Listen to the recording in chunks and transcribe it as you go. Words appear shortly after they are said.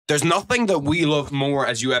There's nothing that we love more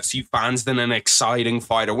as UFC fans than an exciting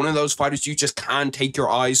fighter. One of those fighters you just can't take your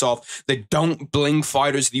eyes off, that don't blink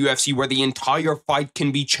fighters of the UFC, where the entire fight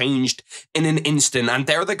can be changed in an instant. And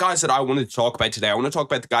they're the guys that I wanted to talk about today. I want to talk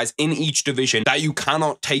about the guys in each division that you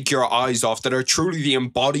cannot take your eyes off, that are truly the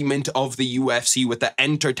embodiment of the UFC with the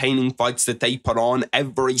entertaining fights that they put on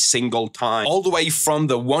every single time. All the way from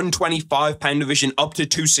the 125-pound division up to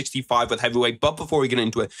 265 with heavyweight. But before we get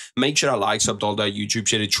into it, make sure to like, sub, all that YouTube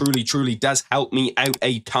shit. It truly does help me out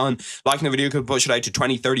a ton. Liking the video could push it out to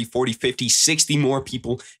 20, 30, 40, 50, 60 more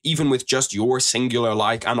people, even with just your singular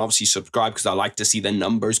like, and obviously subscribe because I like to see the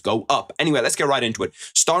numbers go up. Anyway, let's get right into it.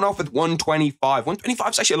 Starting off with 125. 125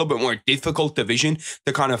 is actually a little bit more difficult division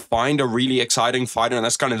to kind of find a really exciting fighter, and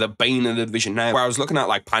that's kind of the bane of the division now, where I was looking at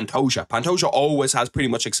like Pantoja. Pantoja always has pretty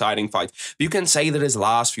much exciting fights. But you can say that his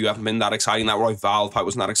last few haven't been that exciting. That Royval fight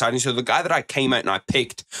wasn't that exciting. So the guy that I came out and I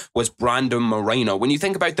picked was Brandon Moreno. When you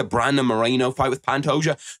think about the Brandon Moreno fight with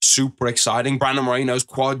Pantoja, super exciting. Brandon Moreno's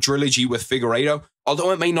quadrilogy with Figueiredo,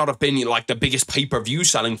 although it may not have been like the biggest pay-per-view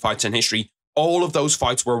selling fights in history, all of those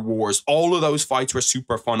fights were wars. All of those fights were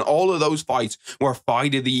super fun. All of those fights were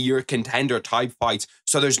fight of the year contender type fights.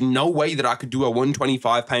 So there's no way that I could do a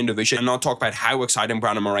 125-pound division and not talk about how exciting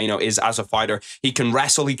Brandon Moreno is as a fighter. He can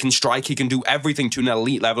wrestle, he can strike, he can do everything to an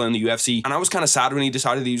elite level in the UFC. And I was kind of sad when he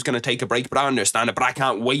decided that he was going to take a break, but I understand it. But I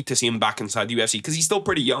can't wait to see him back inside the UFC because he's still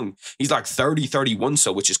pretty young. He's like 30, 31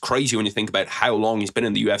 so, which is crazy when you think about how long he's been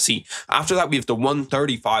in the UFC. After that, we have the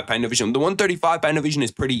 135-pound division. The 135-pound division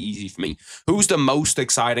is pretty easy for me. Who's the most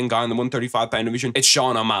exciting guy in the 135-pound division? It's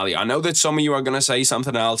Sean O'Malley. I know that some of you are going to say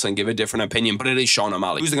something else and give a different opinion, but it is Sean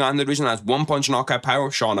O'Malley. Who's the guy in the division that has one-punch knockout power?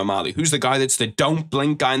 Sean O'Malley. Who's the guy that's the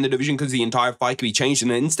don't-blink guy in the division because the entire fight can be changed in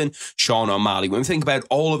an instant? Sean O'Malley. When we think about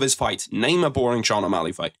all of his fights, name a boring Sean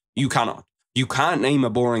O'Malley fight. You cannot. You can't name a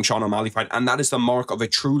boring Sean O'Malley fight, and that is the mark of a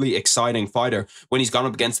truly exciting fighter when he's gone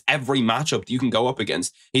up against every matchup that you can go up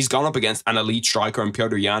against. He's gone up against an elite striker in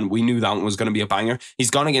Petr Yan. We knew that one was going to be a banger.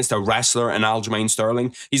 He's gone against a wrestler in Aljamain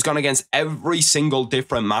Sterling. He's gone against every single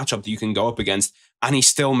different matchup that you can go up against, and he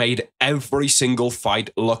still made every single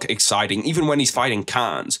fight look exciting. Even when he's fighting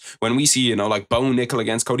cans, when we see, you know, like Bo Nickel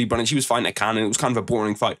against Cody Brennan, he was fighting a can and it was kind of a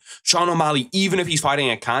boring fight. Sean O'Malley, even if he's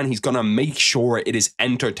fighting a can, he's going to make sure it is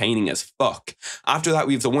entertaining as fuck. After that,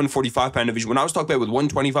 we have the 145-pound division. When I was talking about with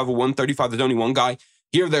 125 or 135, there's only one guy.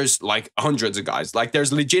 Here, there's like hundreds of guys. Like,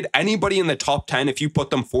 there's legit anybody in the top 10, if you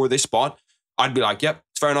put them for this spot, I'd be like, yep,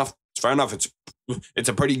 it's fair enough. It's fair enough. It's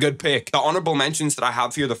a pretty good pick. The honorable mentions that I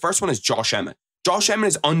have here, the first one is Josh Emmett. Josh Emmett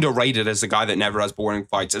is underrated as a guy that never has boring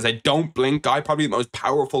fights. As a don't blink guy, probably the most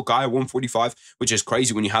powerful guy at 145, which is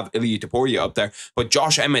crazy when you have Ilia Topuria up there. But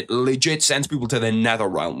Josh Emmett legit sends people to the nether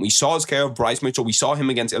realm. We saw his KO of Bryce Mitchell. We saw him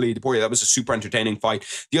against Ilia Topuria. That was a super entertaining fight.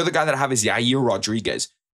 The other guy that I have is Yair Rodriguez.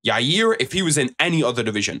 Yair, if he was in any other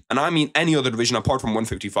division, and I mean any other division apart from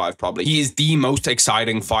 155 probably, he is the most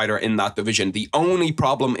exciting fighter in that division. The only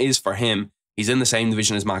problem is for him, he's in the same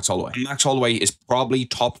division as Max Holloway. And Max Holloway is probably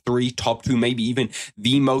top 3, top 2, maybe even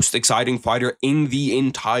the most exciting fighter in the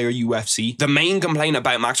entire UFC. The main complaint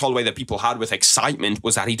about Max Holloway that people had with excitement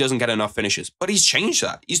was that he doesn't get enough finishes. But he's changed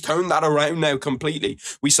that. He's turned that around now completely.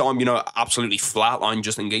 We saw him, you know, absolutely flatline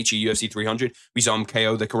Justin Gaethje UFC 300. We saw him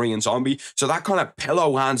KO the Korean Zombie. So that kind of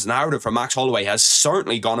pillow hands narrative for Max Holloway has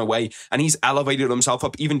certainly gone away. And he's elevated himself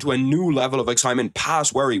up even to a new level of excitement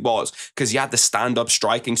past where he was. Because he had the stand-up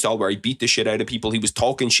striking style where he beat the shit out of people. He was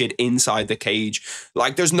talking shit inside the cage.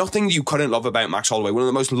 Like, there's nothing you couldn't love about Max Holloway. One of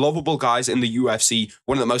the most lovable guys in the UFC,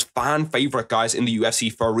 one of the most fan favorite guys in the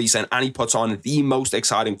UFC for a reason, and he puts on the most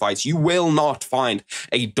exciting fights. You will not find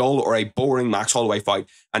a dull or a boring Max Holloway fight.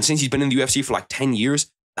 And since he's been in the UFC for like 10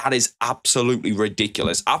 years, that is absolutely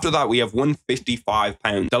ridiculous. After that, we have 155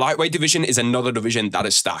 pounds. The lightweight division is another division that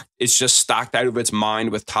is stacked. It's just stacked out of its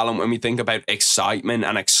mind with talent when we think about excitement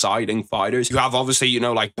and exciting fighters. You have obviously, you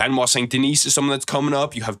know, like Benoit St. Denis is someone that's coming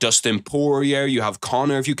up. You have Dustin Poirier. You have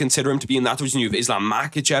Conor, if you consider him to be in that division. You have Islam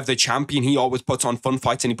Makhachev, the champion. He always puts on fun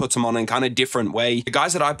fights and he puts them on in kind of different way. The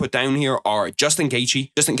guys that I put down here are Justin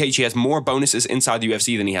Gaethje. Justin Gaethje has more bonuses inside the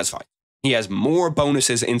UFC than he has fights. He has more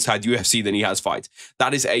bonuses inside UFC than he has fights.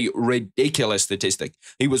 That is a ridiculous statistic.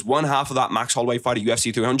 He was one half of that Max Holloway fight at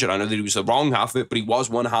UFC 300. I know that he was the wrong half of it, but he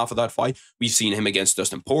was one half of that fight. We've seen him against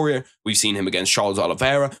Dustin Poirier. We've seen him against Charles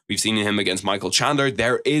Oliveira. We've seen him against Michael Chandler.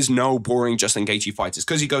 There is no boring Justin Gaethje fights. It's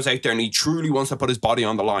because he goes out there and he truly wants to put his body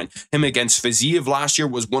on the line. Him against Fiziev last year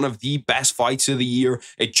was one of the best fights of the year.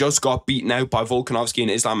 It just got beaten out by Volkanovski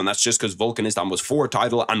and Islam, and that's just because Volkan Islam was 4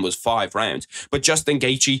 title and was 5 rounds. But Justin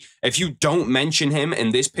Gaethje, if you you don't mention him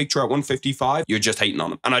in this picture at 155, you're just hating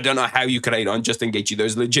on him. And I don't know how you could hate on Justin Gaethje.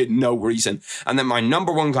 There's legit no reason. And then my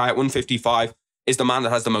number one guy at 155 is the man that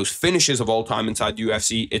has the most finishes of all time inside the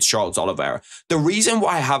UFC. It's Charles Oliveira. The reason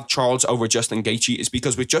why I have Charles over Justin Gaethje is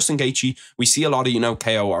because with Justin Gaethje, we see a lot of,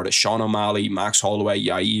 KO artists. Sean O'Malley, Max Holloway,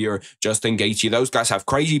 Yair, Justin Gaethje. Those guys have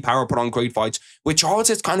crazy power, put on great fights. With Charles,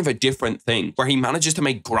 it's kind of a different thing where he manages to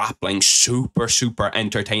make grappling super, super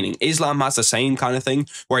entertaining. Islam has the same kind of thing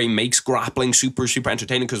where he makes grappling super, super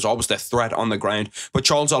entertaining because there's always the threat on the ground. But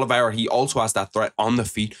Charles Oliveira, he also has that threat on the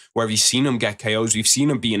feet where we've seen him get KOs. We've seen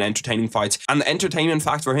him be in entertaining fights. And the entertainment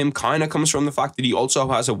fact for him kind of comes from the fact that he also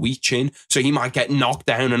has a weak chin. So he might get knocked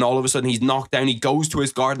down and all of a sudden he's knocked down. He goes to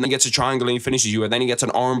his guard and then gets a triangle and he finishes you. And then he gets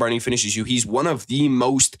an armbar and he finishes you. He's one of the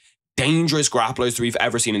most dangerous grapplers we've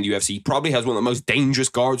ever seen in the UFC. He probably has one of the most dangerous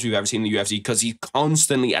guards we've ever seen in the UFC because he's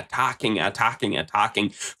constantly attacking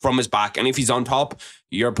from his back. And if he's on top,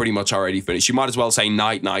 you're pretty much already finished. You might as well say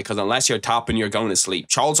night because unless you're tapping, you're going to sleep.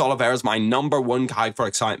 Charles Oliveira is my number one guy for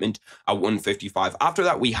excitement at 155. After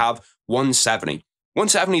that, we have 170.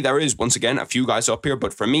 170, there is, once again, a few guys up here,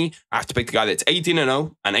 but for me, I have to pick the guy that's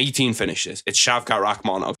 18-0 and 18 finishes. It's Shavkat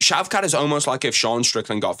Rakhmonov. Shavkat is almost like if Sean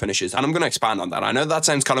Strickland got finishes, and I'm going to expand on that. I know that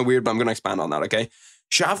sounds kind of weird, but I'm going to expand on that, okay?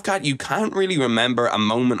 Shavkat, you can't really remember a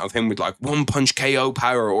moment of him with like one-punch KO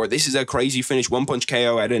power, or this is a crazy finish, one-punch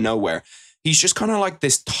KO out of nowhere. He's just kind of like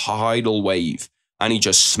this tidal wave. And he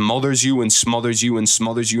just smothers you and smothers you and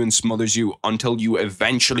smothers you and smothers you until you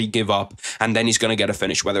eventually give up. And then he's going to get a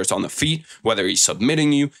finish, whether it's on the feet, whether he's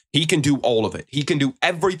submitting you. He can do all of it. He can do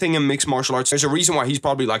everything in mixed martial arts. There's a reason why he's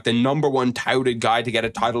probably like the number one touted guy to get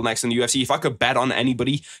a title next in the UFC. If I could bet on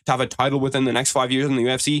anybody to have a title within the next 5 years in the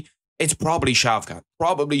UFC, it's probably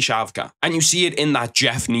Shavkat. And you see it in that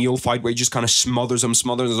Jeff Neal fight where he just kind of smothers him.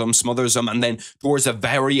 And then towards the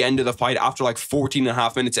very end of the fight, after like 14 and a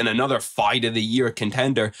half minutes in another fight of the year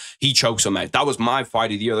contender, he chokes him out. That was my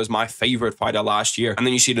fight of the year. That was my favorite fight of last year. And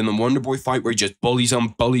then you see it in the Wonderboy fight where he just bullies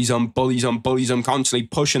him, constantly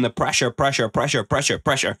pushing the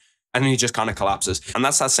pressure. And then he just kind of collapses. And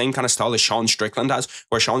that's that same kind of style that Sean Strickland has,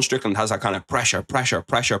 where Sean Strickland has that kind of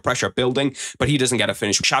pressure building, but he doesn't get a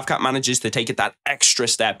finish. Shavkat manages to take it that extra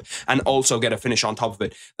step and also get a finish on top of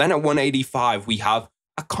it. Then at 185, we have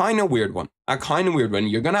a kind of weird one.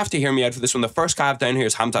 You're going to have to hear me out for this one. The first guy I have down here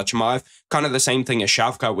is Khamzat Chimaev. Kind of the same thing as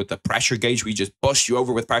Shavkat with the pressure gauge. We just bust you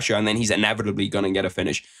over with pressure and then he's inevitably going to get a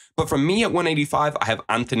finish. But for me at 185, I have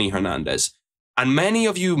Anthony Hernandez. And many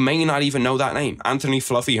of you may not even know that name, Anthony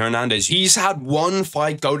Fluffy Hernandez. He's had one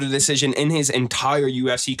fight go to decision in his entire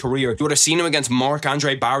UFC career. You would have seen him against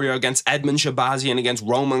Marc-Andre Barrier, against Edmund Shabazian, against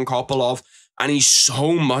Roman Kopylov. And he's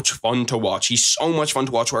so much fun to watch.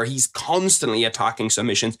 Where he's constantly attacking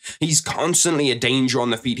submissions. He's constantly a danger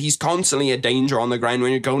on the feet. He's constantly a danger on the ground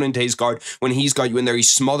when you're going into his guard. When he's got you in there,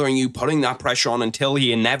 he's smothering you, putting that pressure on until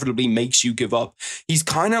he inevitably makes you give up. He's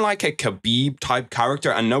kind of like a Khabib type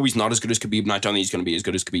character. And no, he's not as good as Khabib. And I don't think he's going to be as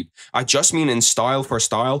good as Khabib. I just mean in style for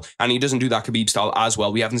style. And he doesn't do that Khabib style as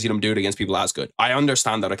well. We haven't seen him do it against people as good. I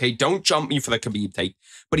understand that, okay? Don't jump me for the Khabib take.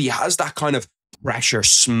 But he has that kind of pressure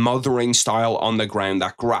smothering style on the ground,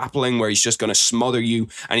 that grappling where he's just going to smother you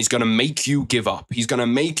and he's going to make you give up. He's going to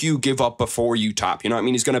make you give up before you tap. You know what I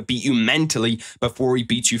mean? He's going to beat you mentally before he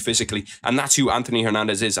beats you physically. And that's who Anthony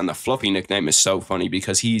Hernandez is. And the Fluffy nickname is so funny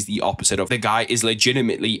because he's the opposite of the guy is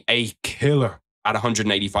legitimately a killer at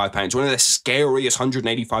 185 pounds. One of the scariest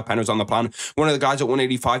 185 pounders on the planet. One of the guys at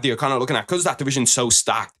 185 that you're kind of looking at because that division's so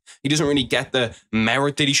stacked. He doesn't really get the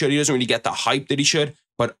merit that he should. He doesn't really get the hype that he should.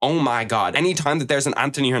 But oh my God, anytime that there's an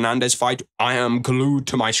Anthony Hernandez fight, I am glued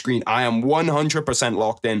to my screen. I am 100%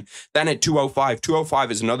 locked in. Then at 205,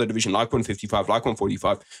 205 is another division like 155, like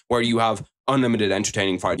 145, where you have unlimited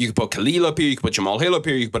entertaining fight. You could put Khalil up here, you could put Jamal Hill up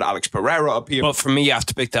here, you could put Alex Pereira up here. But for me, I have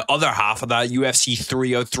to pick the other half of that UFC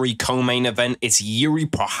 303 co-main event. It's Jiri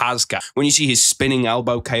Prochazka. When you see his spinning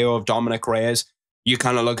elbow KO of Dominic Reyes, you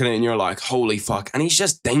kind of look at it and you're like, holy fuck. And he's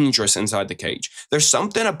just dangerous inside the cage. There's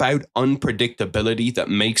something about unpredictability that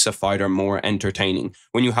makes a fighter more entertaining.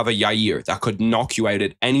 When you have a Yair that could knock you out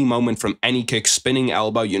at any moment from any kick, spinning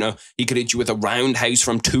elbow, you know, he could hit you with a roundhouse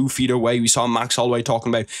from 2 feet away. We saw Max Holloway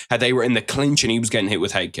talking about how they were in the clinch and he was getting hit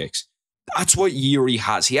with head kicks. That's what Jiri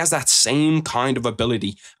has. He has that same kind of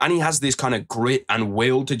ability. And he has this kind of grit and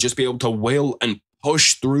will to just be able to will and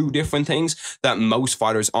push through different things that most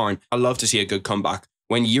fighters aren't. I love to see a good comeback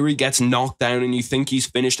when Jiri gets knocked down and you think he's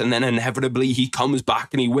finished and then inevitably he comes back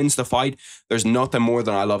and he wins the fight. There's nothing more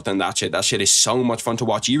than I love than that shit. That shit is so much fun to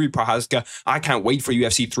watch. Jiri Prochazka, I can't wait for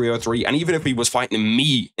UFC 303. And even if he was fighting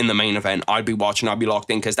me in the main event, I'd be watching, I'd be locked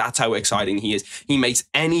in because that's how exciting he is. He makes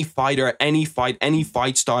any fighter, any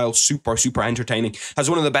fight style super, super entertaining. Has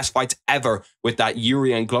one of the best fights ever with that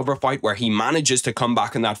Jiri and Glover fight where he manages to come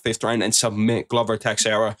back in that 5th round and submit Glover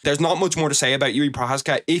Teixeira. There's not much more to say about Jiri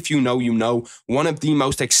Prochazka. If you know, you know. One of the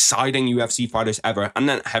most exciting UFC fighters ever. And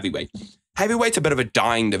then heavyweight. Heavyweight's a bit of a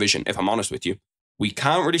dying division, if I'm honest with you. We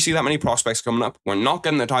can't really see that many prospects coming up. We're not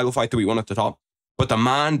getting the title fight that we want at the top. But the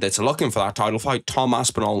man that's looking for that title fight, Tom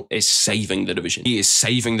Aspinall, is saving the division. He is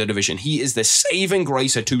saving the division. He is the saving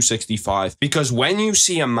grace at 265. Because when you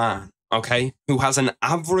see a man, okay, who has an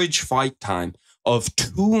average fight time of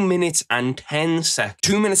 2 minutes and 10 seconds.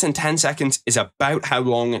 2 minutes and 10 seconds is about how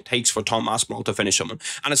long it takes for Tom Aspinall to finish someone.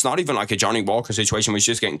 And it's not even like a Johnny Walker situation where he's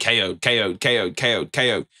just getting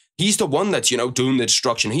KO'd. He's the one that's, you know, doing the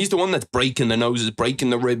destruction. He's the one that's breaking the noses, breaking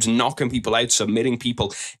the ribs, knocking people out, submitting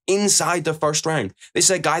people inside the 1st round. This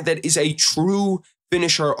is a guy that is a true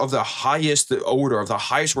finisher of the highest order, of the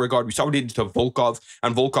highest regard. We saw what he did to Volkov,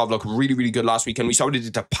 and Volkov looked really, really good last weekend. We saw what he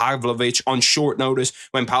did to Pavlovich on short notice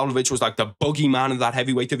when Pavlovich was like the boogeyman of that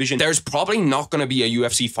heavyweight division. There's probably not going to be a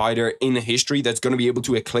UFC fighter in history that's going to be able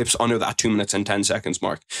to eclipse under that 2 minutes and 10 seconds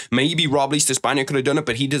mark. Maybe Rob Lee Spaniard could have done it,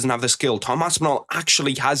 but he doesn't have the skill. Tom Aspinall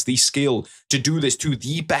actually has the skill to do this to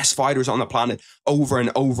the best fighters on the planet over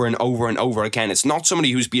and over and over and over again. It's not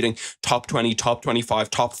somebody who's beating top 20, top 25,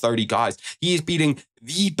 top 30 guys. He is beating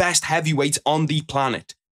the best heavyweights on the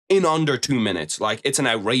planet in under 2 minutes. Like, it's an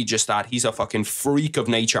outrageous stat. He's a fucking freak of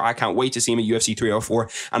nature. I can't wait to see him at UFC 304,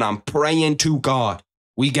 and I'm praying to God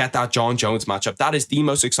we get that John Jones matchup. That is the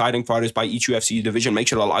most exciting fighters by each UFC division. Make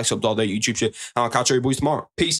sure to like, sub, all that YouTube shit, and I'll catch you boys tomorrow. Peace.